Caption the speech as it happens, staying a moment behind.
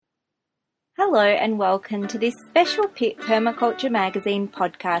Hello and welcome to this special PIP Permaculture Magazine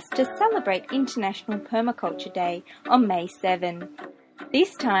podcast to celebrate International Permaculture Day on May 7.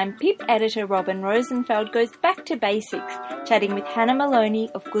 This time, PIP editor Robin Rosenfeld goes back to basics, chatting with Hannah Maloney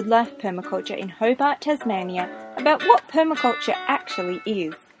of Good Life Permaculture in Hobart, Tasmania, about what permaculture actually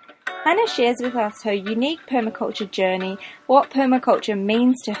is. Hannah shares with us her unique permaculture journey, what permaculture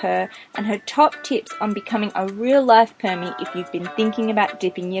means to her, and her top tips on becoming a real-life permie if you've been thinking about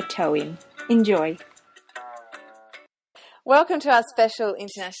dipping your toe in. Enjoy. Welcome to our special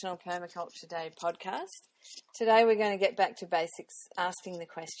International Permaculture Day podcast. Today we're going to get back to basics, asking the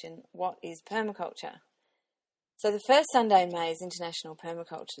question, what is permaculture? So the first Sunday in May is International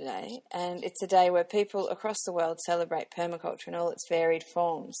Permaculture Day, and it's a day where people across the world celebrate permaculture in all its varied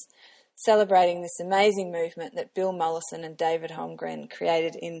forms, celebrating this amazing movement that Bill Mollison and David Holmgren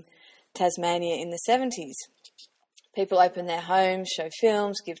created in Tasmania in the 70s. People open their homes, show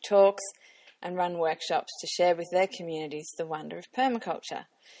films, give talks, and run workshops to share with their communities the wonder of permaculture.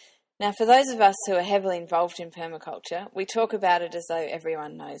 Now, for those of us who are heavily involved in permaculture, we talk about it as though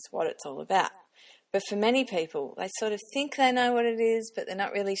everyone knows what it's all about. But for many people, they sort of think they know what it is, but they're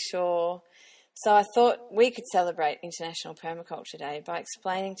not really sure. So I thought we could celebrate International Permaculture Day by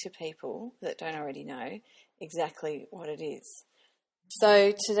explaining to people that don't already know exactly what it is.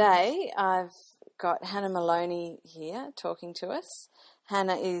 So today I've got Hannah Maloney here talking to us.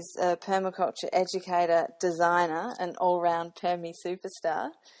 Hannah is a permaculture educator, designer, and all-round permie superstar.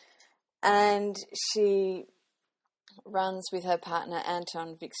 And she runs with her partner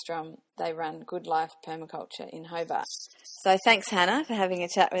Anton Vikstrom. They run Good Life Permaculture in Hobart. So thanks, Hannah, for having a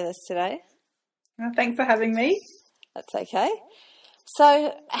chat with us today. Thanks for having me. That's okay.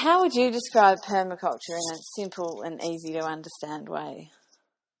 So how would you describe permaculture in a simple and easy to understand way?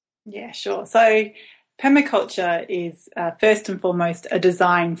 Yeah, sure. So permaculture is first and foremost a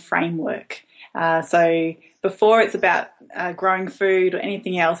design framework. So before it's about growing food or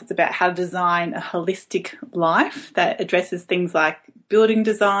anything else, it's about how to design a holistic life that addresses things like building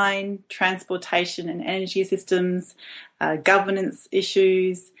design, transportation and energy systems, governance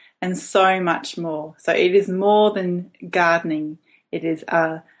issues, and so much more. So it is more than gardening. It is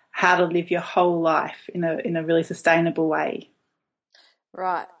how to live your whole life in a really sustainable way.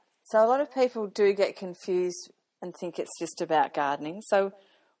 Right. So a lot of people do get confused and think it's just about gardening. So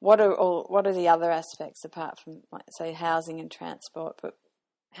what are the other aspects apart from, like, say, housing and transport? But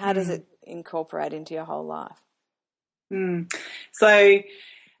how does it incorporate into your whole life? So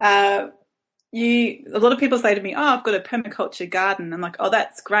a lot of people say to me, "Oh, I've got a permaculture garden." I'm like, "Oh,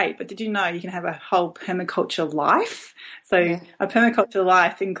 that's great, but did you know you can have a whole permaculture life?" So a permaculture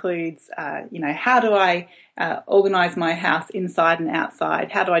life includes, how do I organise my house inside and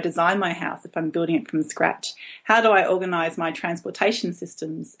outside? How do I design my house if I'm building it from scratch? How do I organise my transportation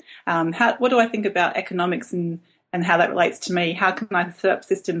systems? What do I think about economics and how that relates to me? How can I set up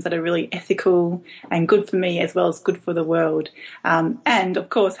systems that are really ethical and good for me as well as good for the world? And, of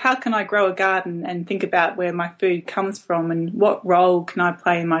course, how can I grow a garden and think about where my food comes from and what role can I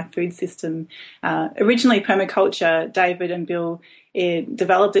play in my food system? Originally, permaculture, David and Bill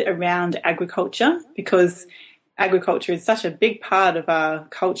developed it around agriculture because agriculture is such a big part of our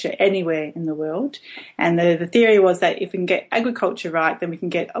culture anywhere in the world. And the theory was that if we can get agriculture right, then we can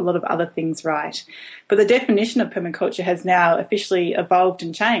get a lot of other things right. But the definition of permaculture has now officially evolved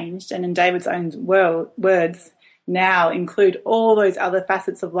and changed, and in David's own words, now include all those other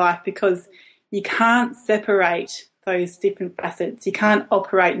facets of life, because you can't separate those different facets. You can't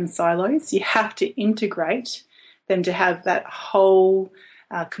operate in silos. You have to integrate them to have that whole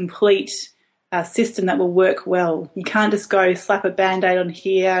complete system that will work well. You can't just go slap a Band-Aid on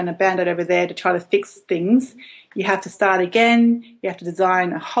here and a Band-Aid over there to try to fix things. You have to start again. You have to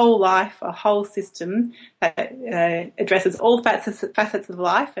design a whole life, a whole system that addresses all facets of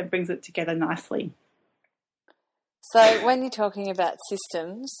life and brings it together nicely. So when you're talking about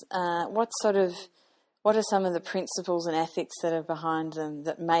systems, what are some of the principles and ethics that are behind them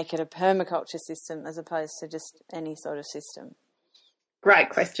that make it a permaculture system as opposed to just any sort of system?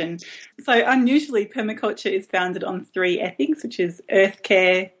 Great question. So unusually, permaculture is founded on 3 ethics, which is earth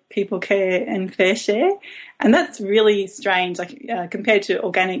care, people care, and fair share. And that's really strange. Compared to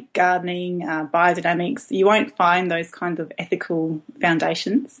organic gardening, biodynamics, you won't find those kinds of ethical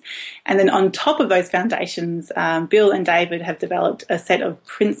foundations. And then on top of those foundations, Bill and David have developed a set of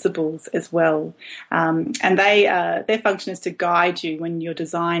principles as well. And their function is to guide you when you're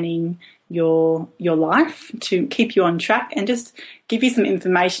designing your life, to keep you on track and just give you some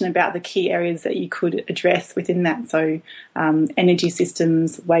information about the key areas that you could address within that. So energy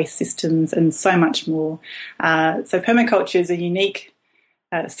systems, waste systems, and so much more. So permaculture is a unique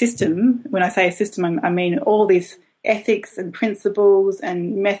system. When I say a system, I mean all these ethics and principles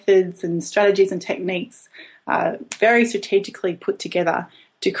and methods and strategies and techniques very strategically put together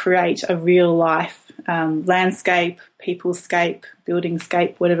to create a real life landscape, peoplescape,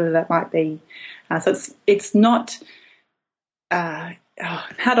 buildingscape, whatever that might be. So it's not, how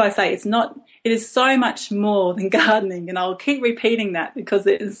do I say, it is so much more than gardening, and I'll keep repeating that because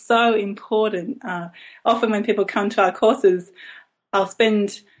it is so important. Often when people come to our courses, I'll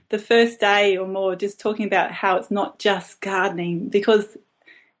spend the first day or more just talking about how it's not just gardening, because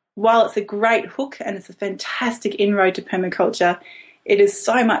while it's a great hook and it's a fantastic inroad to permaculture, it is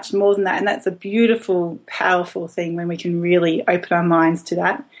so much more than that, and that's a beautiful, powerful thing when we can really open our minds to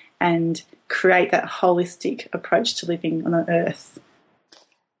that and create that holistic approach to living on the earth.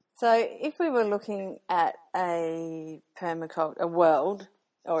 So if we were looking at a world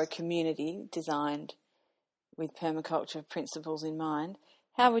or a community designed with permaculture principles in mind,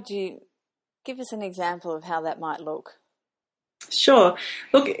 how would you give us an example of how that might look? Sure.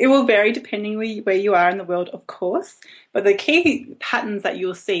 Look, it will vary depending where you are in the world, of course, but the key patterns that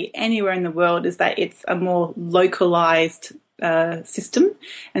you'll see anywhere in the world is that it's a more localized system.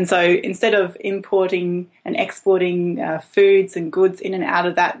 And so instead of importing and exporting foods and goods in and out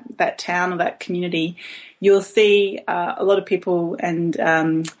of that town or that community, you'll see a lot of people and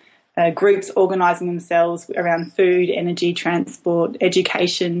groups organising themselves around food, energy, transport,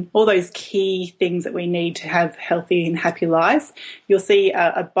 education, all those key things that we need to have healthy and happy lives. You'll see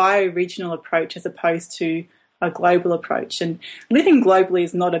a bio-regional approach as opposed to a global approach. And living globally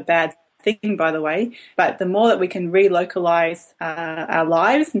is not a bad thing, by the way, but the more that we can relocalise our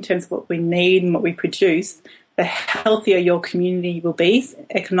lives in terms of what we need and what we produce, the healthier your community will be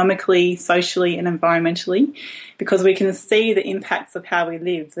economically, socially and environmentally, because we can see the impacts of how we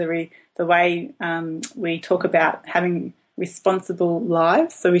live, the way we talk about having responsible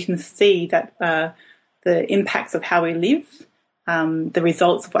lives. So we can see that the impacts of how we live, the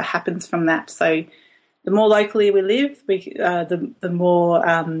results of what happens from that. So the more locally we live, the more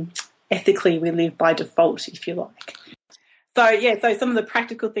ethically we live by default, if you like. So some of the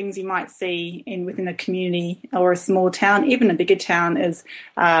practical things you might see within a community or a small town, even a bigger town, is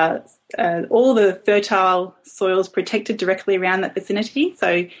all the fertile soils protected directly around that vicinity.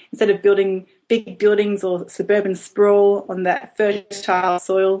 So instead of building big buildings or suburban sprawl on that fertile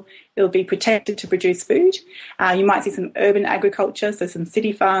soil, it'll be protected to produce food. You might see some urban agriculture, so some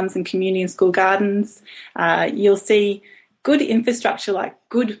city farms and community and school gardens. You'll see good infrastructure like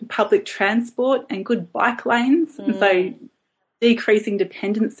good public transport and good bike lanes. And so decreasing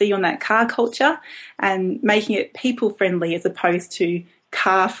dependency on that car culture and making it people-friendly as opposed to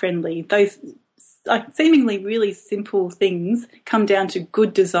car-friendly. Those seemingly really simple things come down to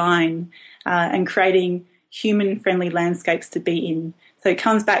good design and creating human-friendly landscapes to be in. So it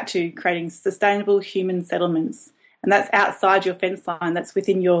comes back to creating sustainable human settlements. And that's outside your fence line. That's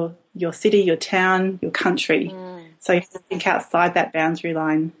within your city, your town, your country. So you have to think outside that boundary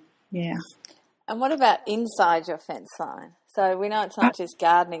line. Yeah. And what about inside your fence line? So we know it's not just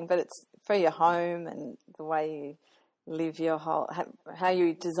gardening, but it's for your home and the way you live your whole, how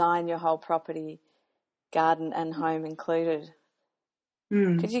you design your whole property, garden and home included.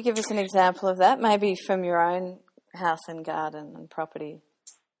 Could you give us an example of that, maybe from your own house and garden and property?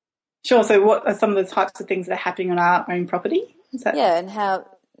 Sure. So what are some of the types of things that are happening on our own property? Yeah, and how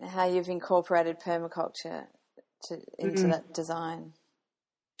you've incorporated permaculture into that design.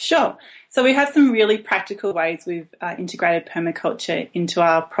 Sure. So we have some really practical ways we've integrated permaculture into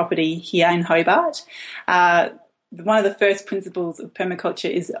our property here in Hobart. One of the first principles of permaculture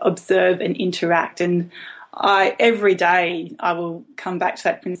is observe and interact. And every day I will come back to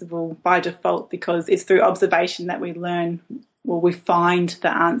that principle by default, because it's through observation that we learn, we find the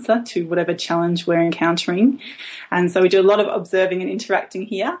answer to whatever challenge we're encountering. And so we do a lot of observing and interacting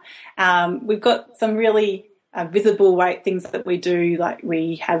here. We've got some really visible things that we do, like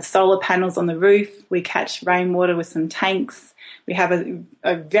we have solar panels on the roof, we catch rainwater with some tanks, we have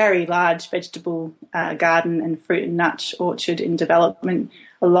a very large vegetable garden and fruit and nut orchard in development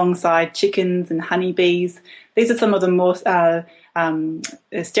alongside chickens and honeybees. These are some of the more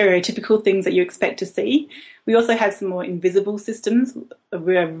stereotypical things that you expect to see. We also have some more invisible systems.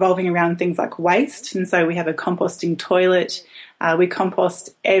 We're revolving around things like waste, and so we have a composting toilet. We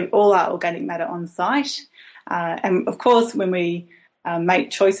compost all our organic matter on site. And of course, when we make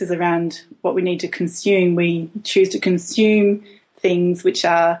choices around what we need to consume, we choose to consume things which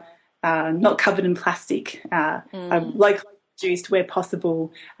are not covered in plastic, are locally produced where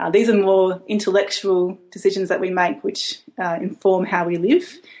possible. These are more intellectual decisions that we make which inform how we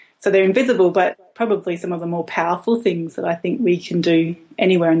live. So they're invisible, but probably some of the more powerful things that I think we can do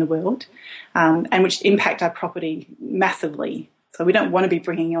anywhere in the world, and which impact our property massively. So we don't want to be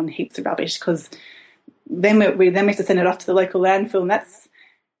bringing on heaps of rubbish, because then we have to send it off to the local landfill, and that's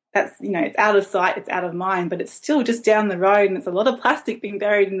it's out of sight, it's out of mind, but it's still just down the road, and it's a lot of plastic being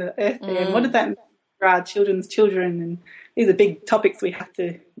buried in the earth there. And what does that mean for our children's children? And these are big topics we have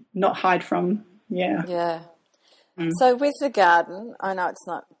to not hide from. Yeah. So with the garden, I know it's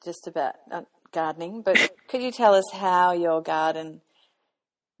not just about gardening, but could you tell us how your garden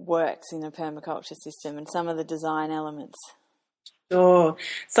works in a permaculture system and some of the design elements? Sure.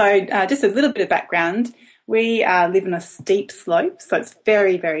 So just a little bit of background. We live in a steep slope, so it's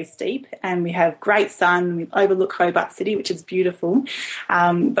very, very steep, and we have great sun. We overlook Hobart City, which is beautiful.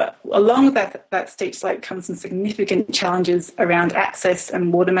 But along with that steep slope comes some significant challenges around access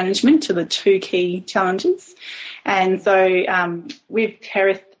and water management, are the two key challenges. And so we've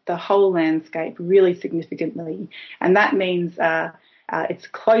terraced the whole landscape really significantly, and that means it's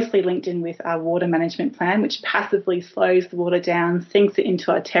closely linked in with our water management plan, which passively slows the water down, sinks it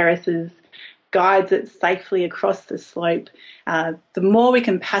into our terraces, guides it safely across the slope. The more we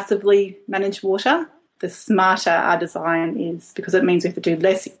can passively manage water, the smarter our design is, because it means we have to do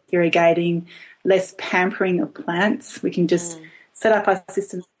less irrigating, less pampering of plants. We can just set up our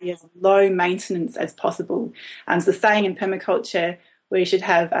systems to be as low maintenance as possible. It's the saying in permaculture where you should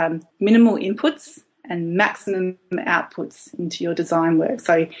have minimal inputs and maximum outputs into your design work.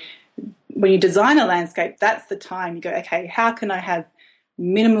 So when you design a landscape, that's the time you go, okay, how can I have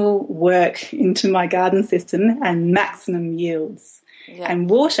minimal work into my garden system and maximum yields? Yeah. And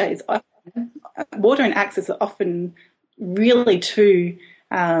water and access are often really two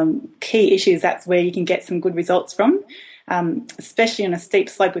key issues. That's where you can get some good results from. Especially on a steep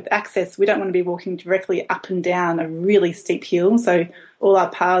slope with access, we don't want to be walking directly up and down a really steep hill. So all our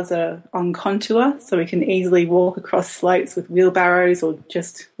paths are on contour, so we can easily walk across slopes with wheelbarrows or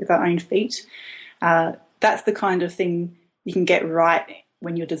just with our own feet. That's the kind of thing you can get right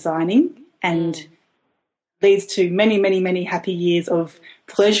when you're designing, and leads to many, many, many happy years of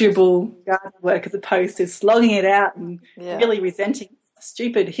pleasurable garden work, as opposed to slogging it out and really resenting a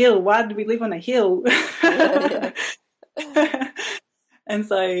stupid hill. Why did we live on a hill? And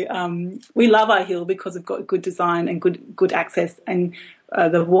so we love our hill because we've got good design and good access, and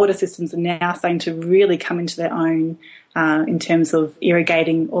the water systems are now starting to really come into their own in terms of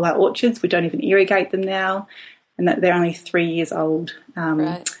irrigating all our orchards. We don't even irrigate them now, and that they're only 3 years old.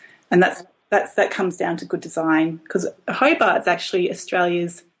 Right. And that comes down to good design, because Hobart's actually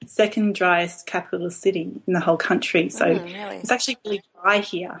Australia's second driest capital city in the whole country. So really? It's actually really dry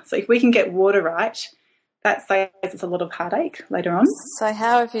here. So if we can get water right, that saves us a lot of heartache later on. So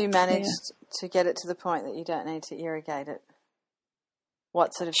how have you managed to get it to the point that you don't need to irrigate it?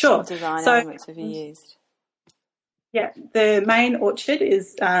 What sort of design elements have you used? Yeah, the main orchard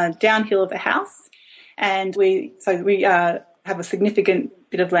is downhill of the house, and we have a significant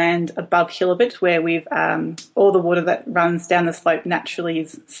bit of land above hill of it, where we've all the water that runs down the slope naturally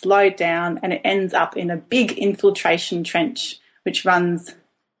is slowed down, and it ends up in a big infiltration trench which runs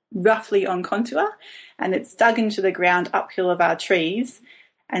roughly on contour, and it's dug into the ground uphill of our trees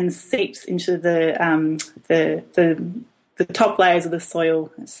and seeps into the top layers of the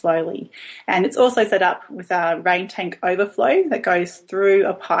soil slowly. And it's also set up with our rain tank overflow that goes through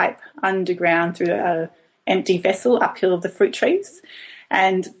a pipe underground through an empty vessel uphill of the fruit trees.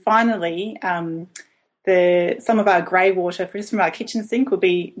 And finally, some of our grey water just from our kitchen sink will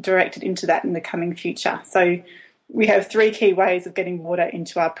be directed into that in the coming future. So we have three key ways of getting water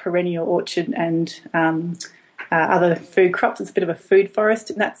into our perennial orchard and other food crops. It's a bit of a food forest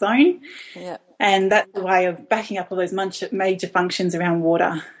in that zone. Yeah. And that's a way of backing up all those major functions around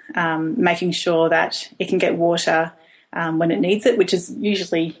water, making sure that it can get water when it needs it, which is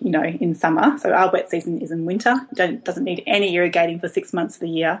usually, in summer. So our wet season is in winter. It doesn't need any irrigating for 6 months of the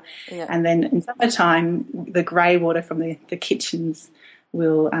year. Yeah. And then in summertime, the grey water from the kitchens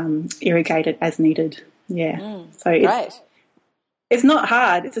will irrigate it as needed. Yeah. So it's not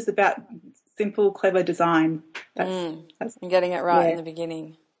hard. It's just about simple, clever design. And getting it right in the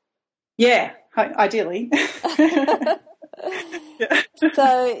beginning. Yeah, ideally.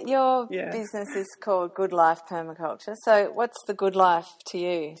 So your business is called Good Life Permaculture. So what's the good life to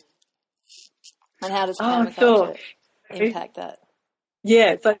you? And how does permaculture impact that?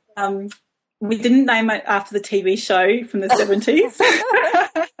 Yeah, so we didn't name it after the TV show from the 70s.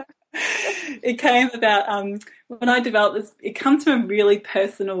 It came about when I developed this. It comes from a really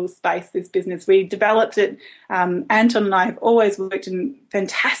personal space, this business. We developed it. Anton and I have always worked in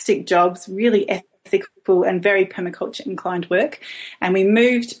fantastic jobs, really ethical and very permaculture inclined work. And we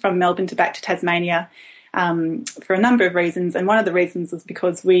moved from Melbourne to back to Tasmania for a number of reasons. And one of the reasons was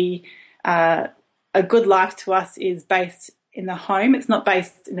because a good life to us is based in the home. It's not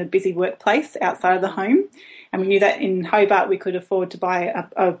based in a busy workplace outside of the home. And we knew that in Hobart we could afford to buy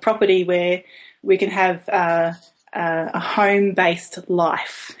a property where we can have a home-based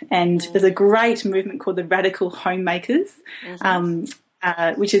life. And there's a great movement called the Radical Homemakers,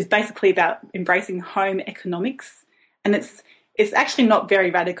 which is basically about embracing home economics. And it's actually not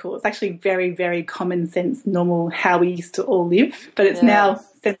very radical. It's actually very, very common sense, normal, how we used to all live. But it's now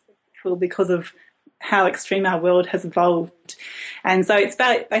sensible because of how extreme our world has evolved. And so it's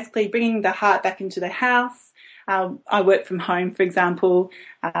about basically bringing the heart back into the house. I work from home, for example.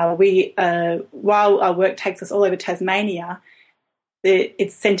 While our work takes us all over Tasmania,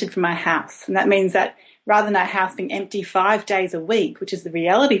 it's centred from our house. And that means that rather than our house being empty 5 days a week, which is the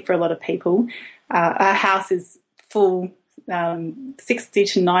reality for a lot of people, our house is full 60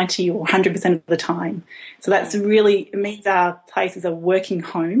 to 90 or 100% of the time. So that's really, it means our place is a working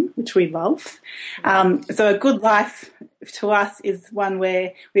home, which we love. So a good life to us is one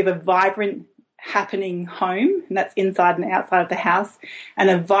where we have a vibrant, happening home, and that's inside and outside of the house,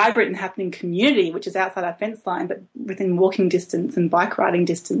 and a vibrant and happening community, which is outside our fence line but within walking distance and bike riding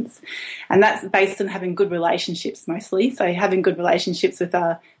distance. And that's based on having good relationships mostly, so having good relationships with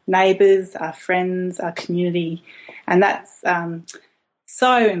our neighbours, our friends, our community, and that's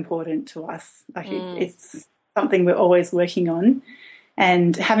so important to us. It's something we're always working on,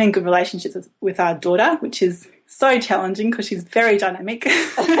 and having good relationships with our daughter, which is so challenging because she's very dynamic.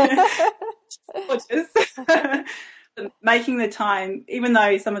 Gorgeous. Making the time, even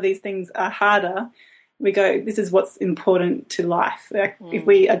though some of these things are harder, we go, this is what's important to life.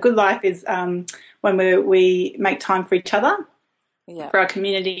 A good life is when we make time for each other, for our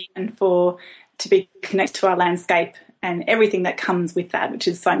community, and to be connected to our landscape and everything that comes with that, which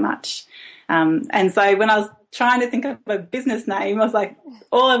is so much. And so when I was trying to think of a business name, I was like,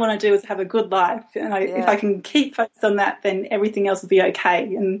 all I want to do is have a good life. And if I can keep focused on that, then everything else will be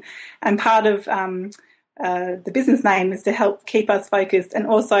okay. And part of the business name is to help keep us focused and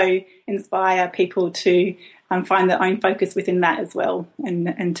also inspire people to find their own focus within that as well,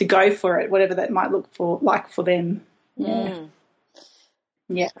 and to go for it, whatever that might look like for them. Yeah.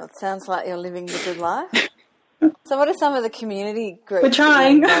 Well, it sounds like you're living the good life. So what are some of the community groups We're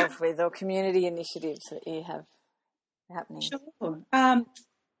trying. that you're involved with, or community initiatives that you have happening? Sure.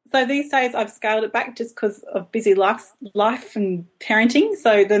 So these days I've scaled it back just because of busy life and parenting.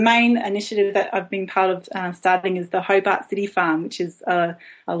 So the main initiative that I've been part of starting is the Hobart City Farm, which is a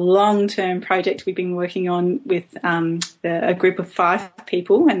long-term project we've been working on with a group of 5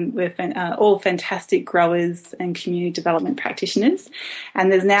 people, and we're all fantastic growers and community development practitioners.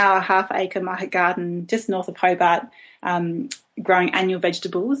 And there's now a half-acre market garden just north of Hobart growing annual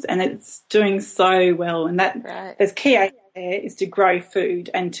vegetables, and it's doing so well. And there's key aim there is to grow food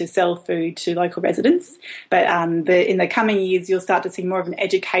and to sell food to local residents. But in the coming years, you'll start to see more of an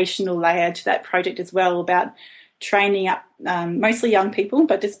educational layer to that project as well, about training up mostly young people,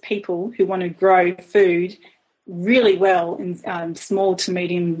 but just people who want to grow food really well in small to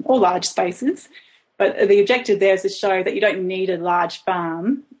medium or large spaces. But the objective there is to show that you don't need a large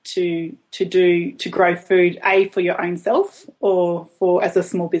farm to grow food, for your own self or as a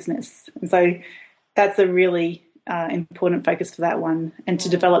small business. And so that's a really important focus for that one, and to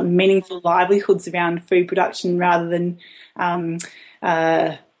develop meaningful livelihoods around food production rather than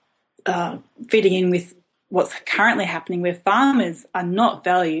fitting in with what's currently happening, where farmers are not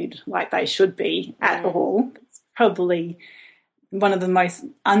valued like they should be at all. It's probably one of the most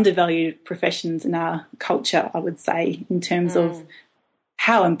undervalued professions in our culture, I would say, in terms of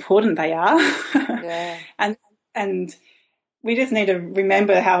how important they are. And we just need to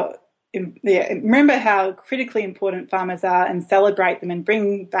remember how critically important farmers are, and celebrate them, and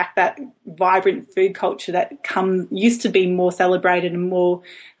bring back that vibrant food culture that used to be more celebrated and more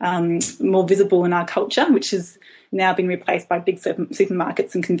visible in our culture, which has now been replaced by big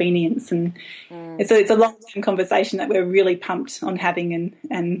supermarkets and convenience. And it's a long-term conversation that we're really pumped on having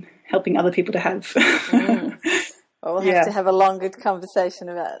and helping other people to have. Well, we'll have to have a longer conversation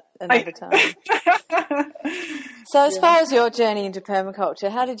about another time. So as far as your journey into permaculture,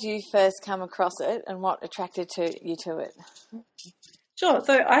 how did you first come across it, and what attracted you to it? Sure.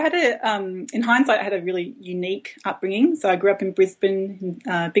 So I had in hindsight, I had a really unique upbringing. So I grew up in Brisbane,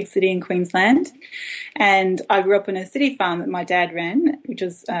 big city in Queensland, and I grew up on a city farm that my dad ran, which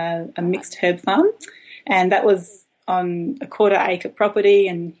was a mixed herb farm, and that was on a 1/4 acre property,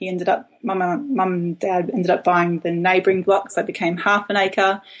 and mum and dad ended up buying the neighbouring block, so it became 1/2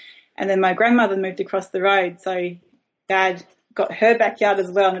 acre. And then my grandmother moved across the road, so Dad got her backyard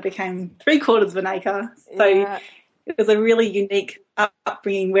as well, and it became 3/4 of an acre. So it was a really unique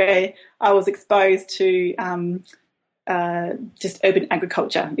upbringing where I was exposed to just urban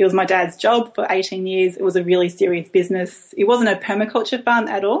agriculture. It was my dad's job for 18 years. It was a really serious business. It wasn't a permaculture farm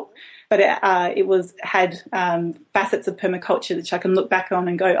at all, but it had facets of permaculture which I can look back on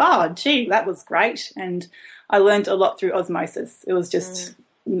and go, oh, gee, that was great. And I learned a lot through osmosis. It was just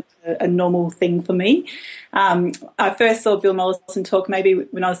a normal thing for me. I first saw Bill Mollison talk maybe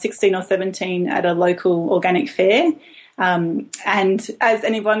when I was 16 or 17 at a local organic fair. And as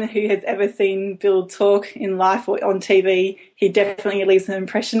anyone who has ever seen Bill talk in life or on TV, he definitely leaves an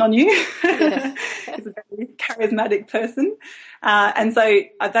impression on you. Yeah. He's a very charismatic person. And so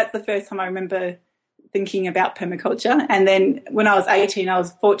that's the first time I remember thinking about permaculture. And then when I was 18, I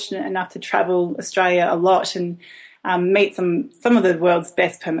was fortunate enough to travel Australia a lot and meet some of the world's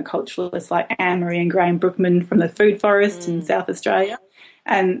best permaculturalists like Anne-Marie and Graham Brookman from the Food Forest in South Australia.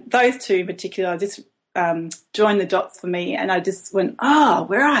 And those two in particular just joined the dots for me, and I just went, oh,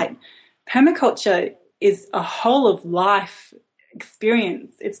 we're right. Permaculture is a whole of life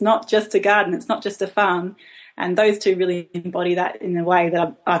experience. It's not just a garden. It's not just a farm. And those two really embody that in a way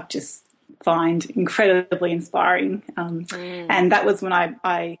that I just find incredibly inspiring. And that was when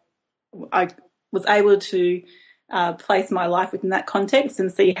I was able to place my life within that context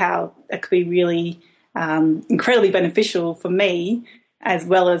and see how it could be really incredibly beneficial for me as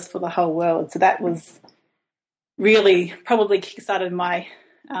well as for the whole world. So that was really probably kickstarted my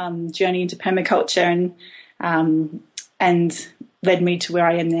journey into permaculture and led me to where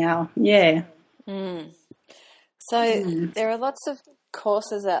I am now. Yeah. So there are lots of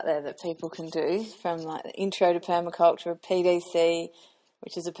courses out there that people can do, from like the Intro to Permaculture, PDC,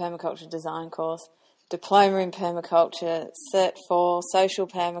 which is a permaculture design course, Diploma in Permaculture, Cert 4, Social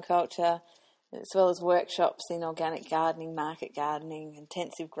Permaculture, as well as workshops in organic gardening, market gardening,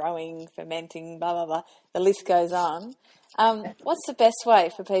 intensive growing, fermenting, blah, blah, blah. The list goes on. What's the best way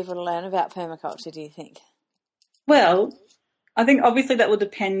for people to learn about permaculture, do you think? Well, I think obviously that will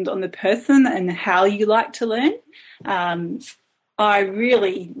depend on the person and how you like to learn. I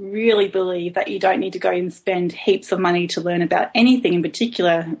really, really believe that you don't need to go and spend heaps of money to learn about anything in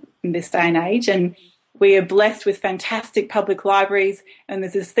particular in this day and age. And we are blessed with fantastic public libraries, and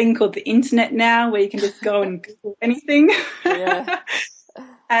there's this thing called the internet now where you can just go and Google anything. Yeah.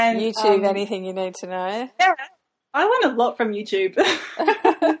 And YouTube, anything you need to know. Yeah, I learn a lot from YouTube.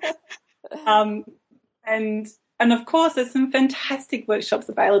 And of course, there's some fantastic workshops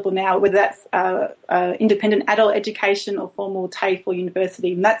available now, whether that's independent adult education or formal TAFE or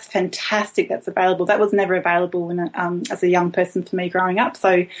university, and that's fantastic. That's available. That was never available when as a young person for me growing up.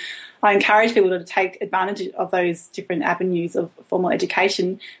 So I encourage people to take advantage of those different avenues of formal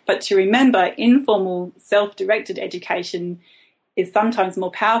education, but to remember informal self-directed education is sometimes more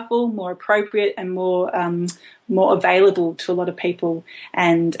powerful, more appropriate, and more available to a lot of people.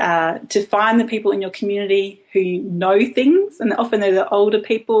 And to find the people in your community who know things, and often they're the older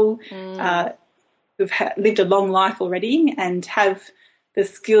people who've lived a long life already and have the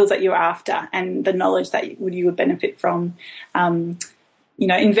skills that you're after and the knowledge that you would benefit from.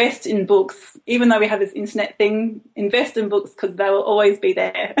 Invest in books. Even though we have this internet thing, invest in books because they will always be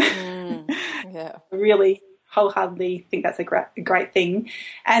there. Yeah. Really wholeheartedly think that's a great thing.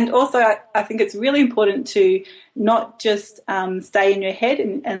 And also I think it's really important to not just stay in your head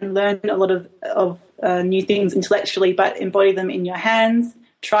and learn a lot of new things intellectually, but embody them in your hands,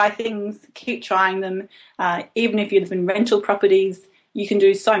 try things, keep trying them. Even if you live in rental properties, you can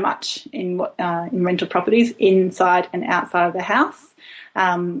do so much in rental properties inside and outside of the house.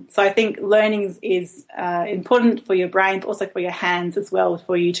 So I think learning is important for your brain, but also for your hands as well,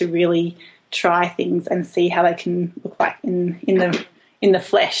 for you to really try things and see how they can look like in the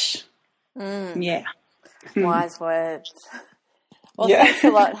flesh. Yeah. Wise words. Well, thanks a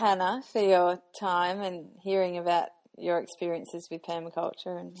lot, Hannah, for your time and hearing about your experiences with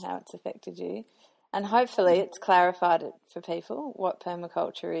permaculture and how it's affected you. And hopefully it's clarified it for people what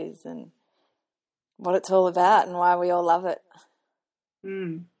permaculture is and what it's all about and why we all love it.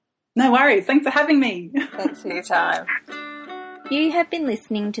 No worries. Thanks for having me. Thanks for your time. You have been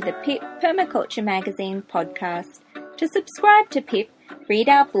listening to the PIP Permaculture Magazine podcast. To subscribe to PIP, read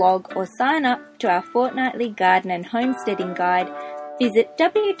our blog or sign up to our fortnightly garden and homesteading guide, visit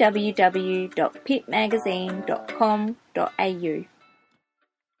www.pipmagazine.com.au.